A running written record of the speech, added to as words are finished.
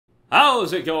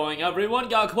How's it going, everyone?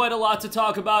 Got quite a lot to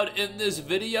talk about in this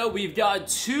video. We've got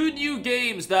two new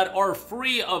games that are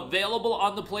free available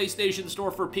on the PlayStation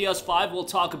Store for PS5. We'll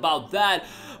talk about that.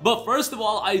 But first of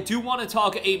all, I do want to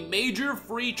talk a major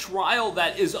free trial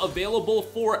that is available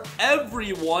for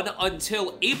everyone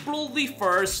until April the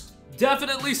 1st.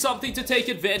 Definitely something to take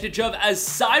advantage of, as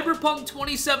Cyberpunk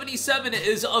 2077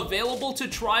 is available to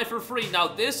try for free. Now,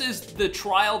 this is the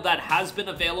trial that has been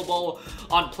available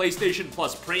on PlayStation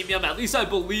Plus Premium. At least I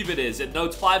believe it is. It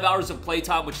notes 5 hours of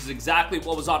playtime, which is exactly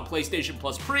what was on PlayStation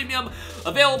Plus Premium.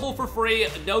 Available for free,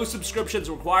 no subscriptions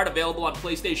required, available on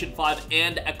PlayStation 5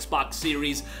 and Xbox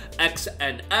Series X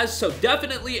and S. So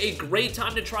definitely a great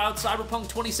time to try out Cyberpunk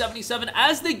 2077,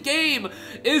 as the game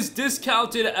is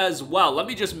discounted as well. Let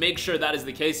me just make sure that is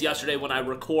the case. Yesterday when I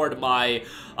recorded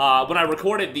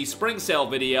the spring sale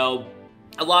video,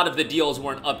 a lot of the deals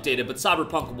weren't updated, but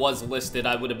Cyberpunk was listed.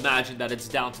 I would imagine that it's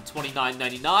down to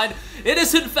 $29.99. It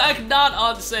is, in fact, not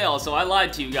on sale, so I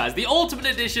lied to you guys. The Ultimate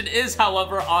Edition is,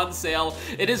 however, on sale.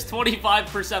 It is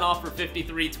 25% off for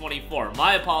 $53.24.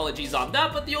 My apologies on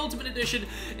that, but the Ultimate Edition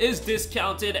is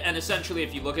discounted, and essentially,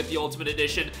 if you look at the Ultimate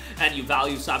Edition and you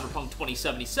value Cyberpunk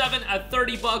 2077 at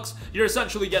 $30, you're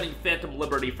essentially getting Phantom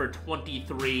Liberty for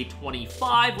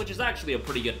 $23.25, which is actually a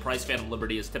pretty good price. Phantom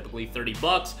Liberty is typically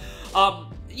 $30.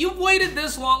 You've waited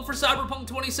this long for Cyberpunk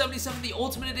 2077. The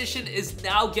Ultimate Edition is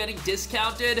now getting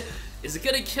discounted. Is it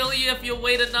gonna kill you if you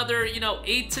wait another,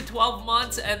 8 to 12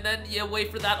 months and then you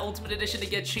wait for that Ultimate Edition to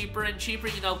get cheaper and cheaper,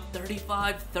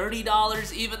 $35,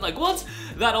 $30 even? Like, once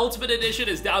that Ultimate Edition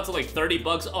is down to like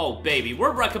 $30, oh baby,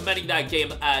 we're recommending that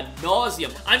game ad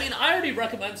nauseum. I mean, I already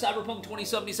recommend Cyberpunk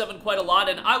 2077 quite a lot,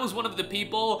 and I was one of the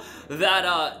people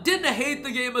that didn't hate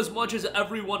the game as much as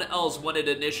everyone else when it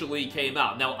initially came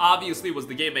out. Now, obviously, was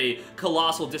the game a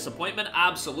colossal disappointment?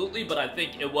 Absolutely, but I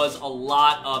think it was a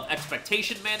lot of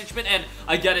expectation management. And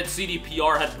I get it,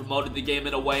 CDPR had promoted the game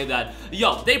in a way that,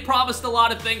 they promised a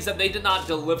lot of things and they did not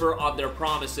deliver on their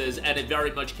promises, and it very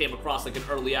much came across like an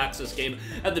early access game.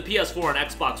 And the PS4 and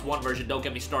Xbox One version, don't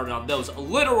get me started on those,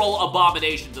 literal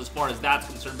abominations as far as that's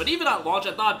concerned. But even at launch,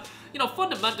 I thought,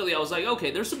 fundamentally, I was like, okay,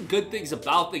 there's some good things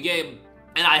about the game.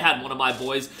 And I had one of my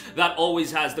boys that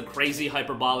always has the crazy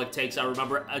hyperbolic takes. I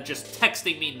remember just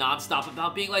texting me nonstop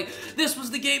about being like, this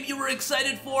was the game you were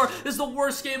excited for, this is the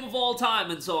worst game of all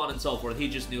time, and so on and so forth. He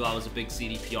just knew I was a big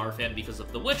CDPR fan because of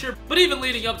The Witcher. But even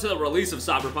leading up to the release of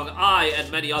Cyberpunk, I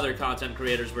and many other content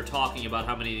creators were talking about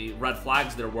how many red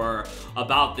flags there were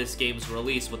about this game's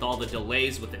release, with all the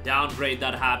delays, with the downgrade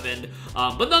that happened.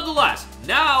 But nonetheless,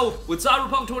 now with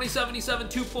Cyberpunk 2077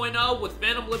 2.0, with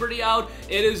Phantom Liberty out,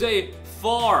 it is a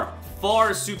far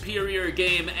superior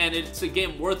game, and it's a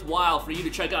game worthwhile for you to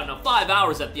check out. Now, 5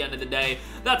 hours at the end of the day,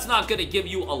 that's not going to give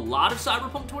you a lot of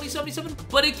Cyberpunk 2077,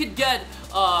 but it could get,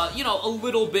 a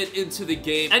little bit into the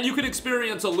game, and you can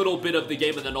experience a little bit of the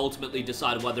game and then ultimately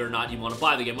decide whether or not you want to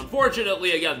buy the game.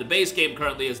 Unfortunately, again, the base game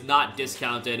currently is not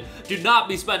discounted. Do not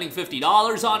be spending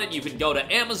 $50 on it. You can go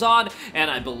to Amazon,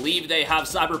 and I believe they have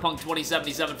Cyberpunk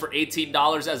 2077 for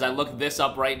 $18 as I look this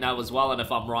up right now as well, and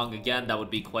if I'm wrong again, that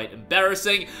would be quite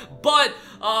embarrassing. But,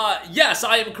 yes,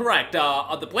 I am correct.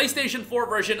 The PlayStation 4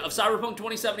 version of Cyberpunk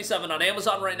 2077 on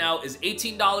Amazon right now is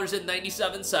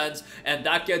 $18.97, and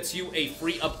that gets you a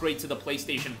free upgrade to the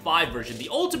PlayStation 5 version. The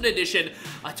Ultimate Edition,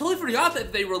 I totally forgot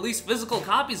that they released physical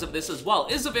copies of this as well,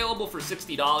 is available for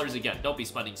 $60. Again, don't be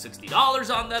spending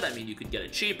 $60 on that. I mean, you could get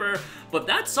it cheaper, but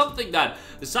that's something that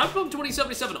the Cyberpunk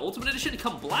 2077 Ultimate Edition,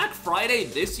 come Black Friday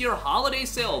this year, holiday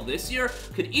sale this year,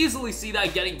 could easily see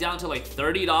that getting down to like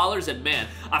 $30, and man,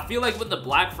 I feel like when the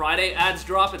Black Friday ads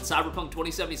drop and Cyberpunk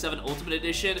 2077 Ultimate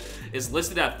Edition is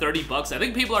listed at $30, I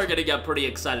think people are going to get pretty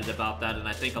excited about that, and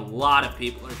I think a lot of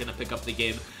people are going to pick up the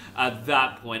game at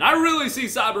that point. I really see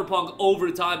Cyberpunk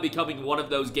over time becoming one of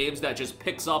those games that just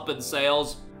picks up in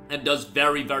sales and does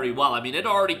very, very well. I mean, it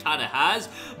already kind of has,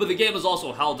 but the game is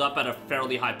also held up at a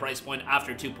fairly high price point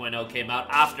after 2.0 came out,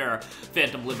 after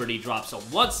Phantom Liberty dropped. So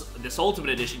once this Ultimate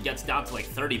Edition gets down to like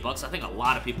 $30, I think a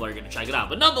lot of people are going to check it out.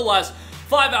 But nonetheless,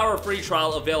 5-hour free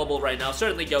trial available right now.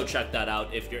 Certainly go check that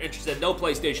out if you're interested. No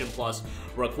PlayStation Plus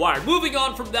required. Moving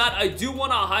on from that, I do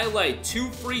want to highlight two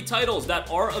free titles that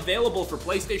are available for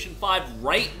PlayStation 5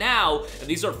 right now, and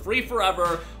these are free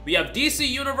forever. We have DC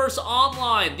Universe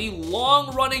Online, the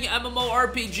long-running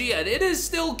MMORPG, and it is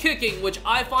still kicking, which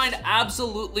I find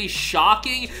absolutely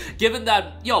shocking, given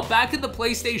that, back in the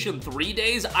PlayStation 3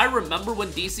 days, I remember when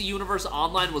DC Universe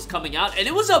Online was coming out, and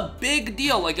it was a big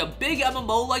deal. Like, a big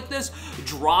MMO like this,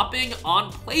 dropping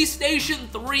on PlayStation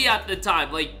 3 at the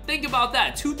time. Like, think about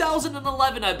that.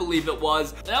 2011, I believe it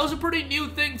was. That was a pretty new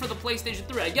thing for the PlayStation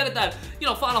 3. I get it that, you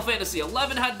know, Final Fantasy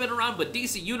 11 had been around, but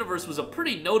DC Universe was a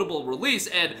pretty notable release,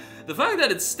 and the fact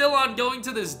that it's still ongoing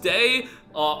to this day,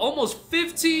 almost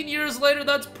 15 years later,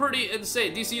 that's pretty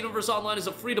insane. DC Universe Online is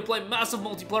a free-to-play, massive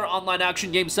multiplayer online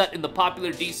action game set in the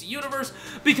popular DC Universe.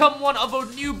 Become one of a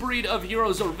new breed of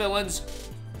heroes or villains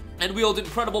and wield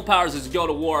incredible powers as you go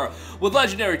to war with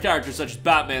legendary characters such as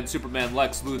Batman, Superman,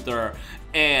 Lex Luthor,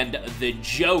 and the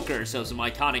Joker. So some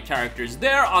iconic characters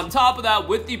there. On top of that,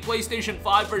 with the PlayStation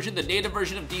 5 version, the native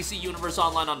version of DC Universe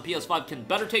Online on PS5 can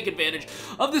better take advantage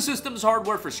of the system's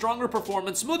hardware for stronger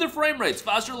performance, smoother frame rates,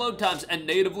 faster load times, and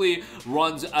natively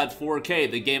runs at 4K.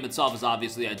 The game itself is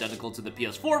obviously identical to the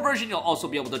PS4 version. You'll also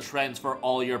be able to transfer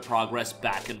all your progress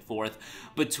back and forth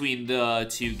between the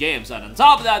two games. And on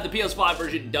top of that, the PS5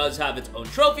 version does have its own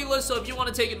trophy list, so if you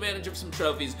want to take advantage of some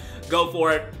trophies, go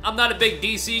for it. I'm not a big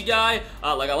DC guy.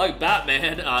 Like, I like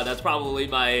Batman. That's probably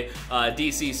my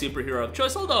DC superhero of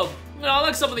choice, although, you know, I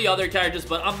like some of the other characters,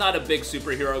 but I'm not a big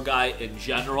superhero guy in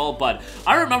general. But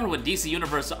I remember when DC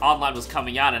Universe Online was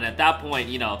coming out, and at that point,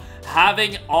 you know,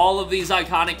 having all of these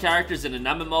iconic characters in an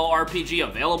MMORPG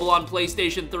available on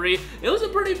PlayStation 3, it was a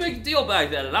pretty big deal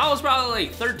back then. And I was probably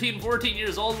like 13, 14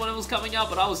 years old when it was coming out,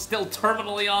 but I was still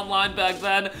terminally online back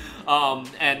then.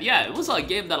 And yeah, it was a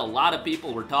game that a lot of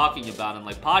people were talking about in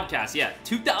like podcasts. Yeah,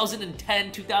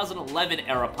 2010, 2011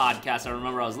 era podcasts I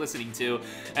remember I was listening to,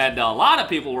 and a lot of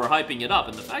people were hyping it up,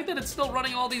 and the fact that it's still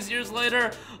running all these years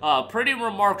later, pretty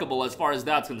remarkable as far as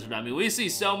that's concerned. I mean, we see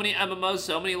so many MMOs,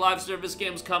 so many live service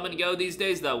games come and go these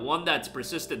days, that one that's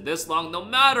persisted this long, no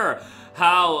matter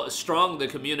how strong the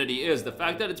community is, the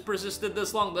fact that it's persisted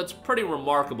this long, that's pretty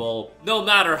remarkable, no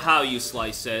matter how you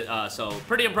slice it. So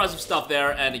pretty impressive stuff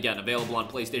there, and again, available on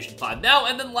PlayStation 5 now.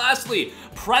 And then lastly,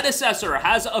 Predecessor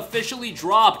has officially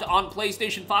dropped on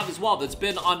PlayStation 5 as well. That's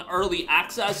been on early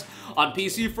access on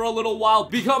PC for a little while.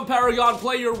 Become Paragon,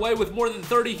 play your way with more than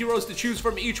 30 heroes to choose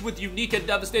from, each with unique and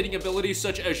devastating abilities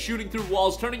such as shooting through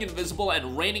walls, turning invisible,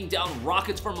 and raining down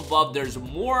rockets from above. There's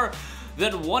more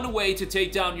than one way to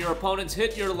take down your opponents,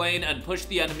 hit your lane, and push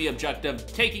the enemy objective,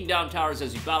 taking down towers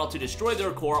as you battle to destroy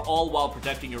their core, all while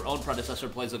protecting your own. Predecessor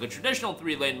plays like a traditional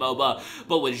 3-lane MOBA,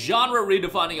 but with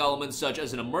genre-redefining elements such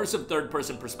as an immersive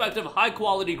third-person perspective,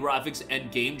 high-quality graphics,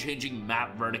 and game-changing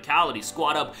map verticality.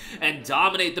 Squad up and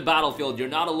dominate the battlefield. You're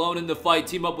not alone in the fight.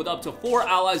 Team up with up to 4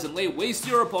 allies and lay waste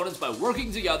to your opponents by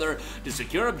working together to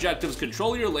secure objectives,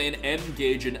 control your lane, and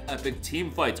engage in epic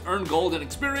team fights. Earn gold and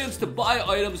experience to buy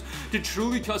items to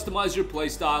truly customize your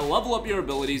playstyle, level up your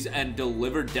abilities, and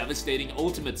deliver devastating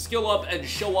ultimate. Skill up and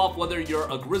show off. Whether you're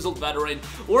a grizzled veteran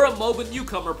or a MOBA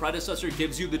newcomer, Predecessor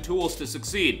gives you the tools to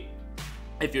succeed.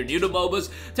 If you're new to MOBAs,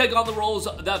 take on the roles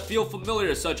that feel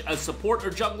familiar, such as support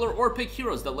or jungler, or pick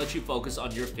heroes that let you focus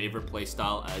on your favorite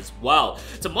playstyle as well.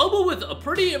 It's a MOBA with a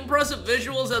pretty impressive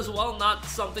visuals as well, not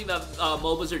something that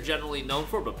MOBAs are generally known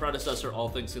for, but Predecessor, all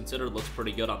things considered, looks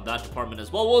pretty good on that department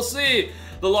as well. We'll see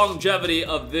the longevity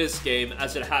of this game,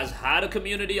 as it has had a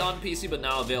community on PC, but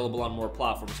now available on more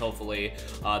platforms. Hopefully,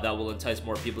 that will entice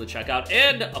more people to check out,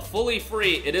 and fully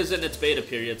free. It is in its beta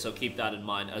period, so keep that in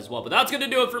mind as well. But that's going to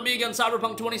do it for me again.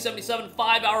 Cyberpunk 2077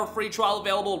 5-hour free trial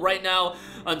available right now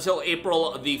until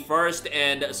April the 1st,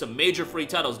 and some major free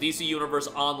titles. DC Universe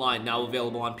Online now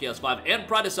available on PS5, and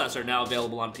Predecessor now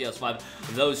available on PS5.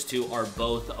 Those two are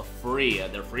both free.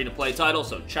 They're free to play titles,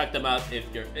 so check them out if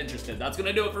you're interested. That's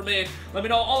gonna do it for me. Let me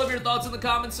know all of your thoughts in the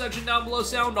comments section down below.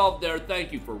 Sound off there.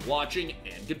 Thank you for watching,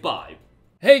 and goodbye.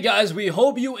 Hey guys, we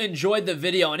hope you enjoyed the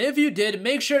video, and if you did,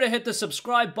 make sure to hit the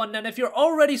subscribe button, and if you're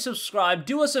already subscribed,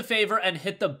 do us a favor and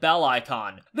hit the bell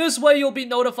icon. This way you'll be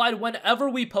notified whenever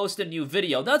we post a new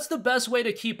video. That's the best way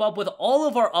to keep up with all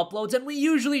of our uploads, and we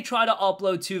usually try to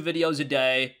upload 2 videos a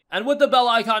day. And with the bell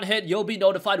icon hit, you'll be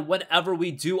notified whenever we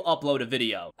do upload a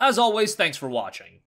video. As always, thanks for watching.